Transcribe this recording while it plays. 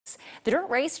The dirt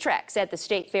racetracks at the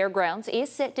State Fairgrounds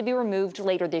is set to be removed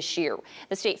later this year.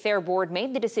 The State Fair Board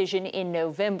made the decision in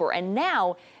November, and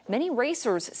now many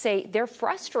racers say they're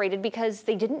frustrated because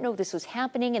they didn't know this was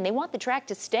happening and they want the track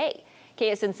to stay.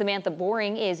 KSN Samantha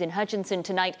Boring is in Hutchinson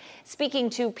tonight, speaking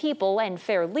to people and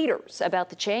fair leaders about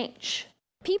the change.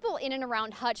 People in and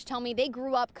around Hutch tell me they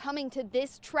grew up coming to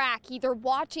this track, either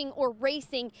watching or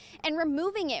racing, and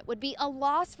removing it would be a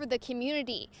loss for the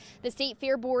community. The State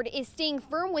Fair Board is staying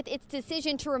firm with its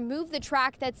decision to remove the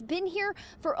track that's been here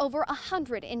for over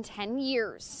 110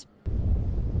 years.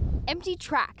 Empty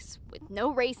tracks with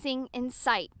no racing in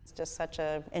sight. It's just such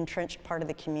an entrenched part of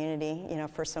the community,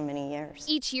 for so many years.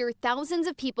 Each year, thousands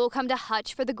of people come to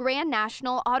Hutch for the Grand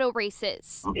National Auto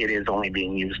Races. It is only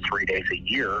being used 3 days a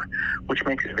year, which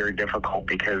makes it very difficult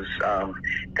because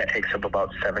that takes up about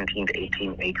 17 to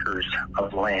 18 acres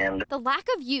of land. The lack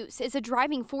of use is a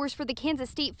driving force for the Kansas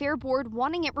State Fair Board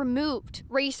wanting it removed.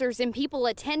 Racers and people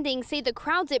attending say the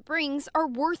crowds it brings are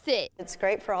worth it. It's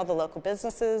great for all the local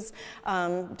businesses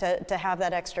to have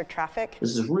that extra traffic.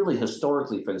 This is really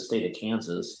historically for the state of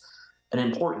Kansas an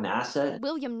important asset.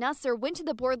 William Nusser went to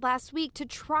the board last week to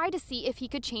try to see if he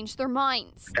could change their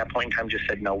minds. At that point in time, just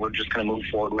said, no, we're just going to move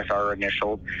forward with our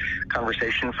initial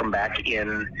conversation from back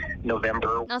in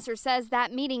November. Nusser says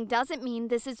that meeting doesn't mean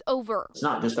this is over. It's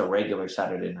not just a regular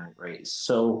Saturday night race.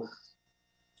 So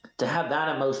to have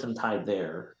that emotion tied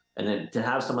there, and then to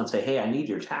have someone say, hey, I need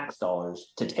your tax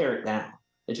dollars to tear it down.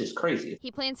 It's just crazy.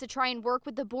 He plans to try and work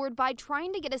with the board by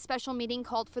trying to get a special meeting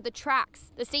called for the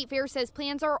tracks. The State Fair says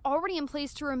plans are already in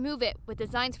place to remove it, with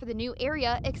designs for the new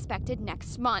area expected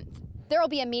next month. There will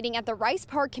be a meeting at the Rice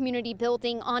Park Community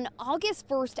Building on August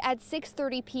 1st at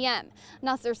 6:30 p.m.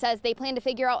 Nusser says they plan to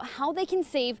figure out how they can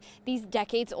save these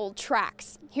decades-old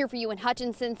tracks. Here for you in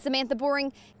Hutchinson, Samantha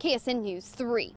Boring, KSN News 3.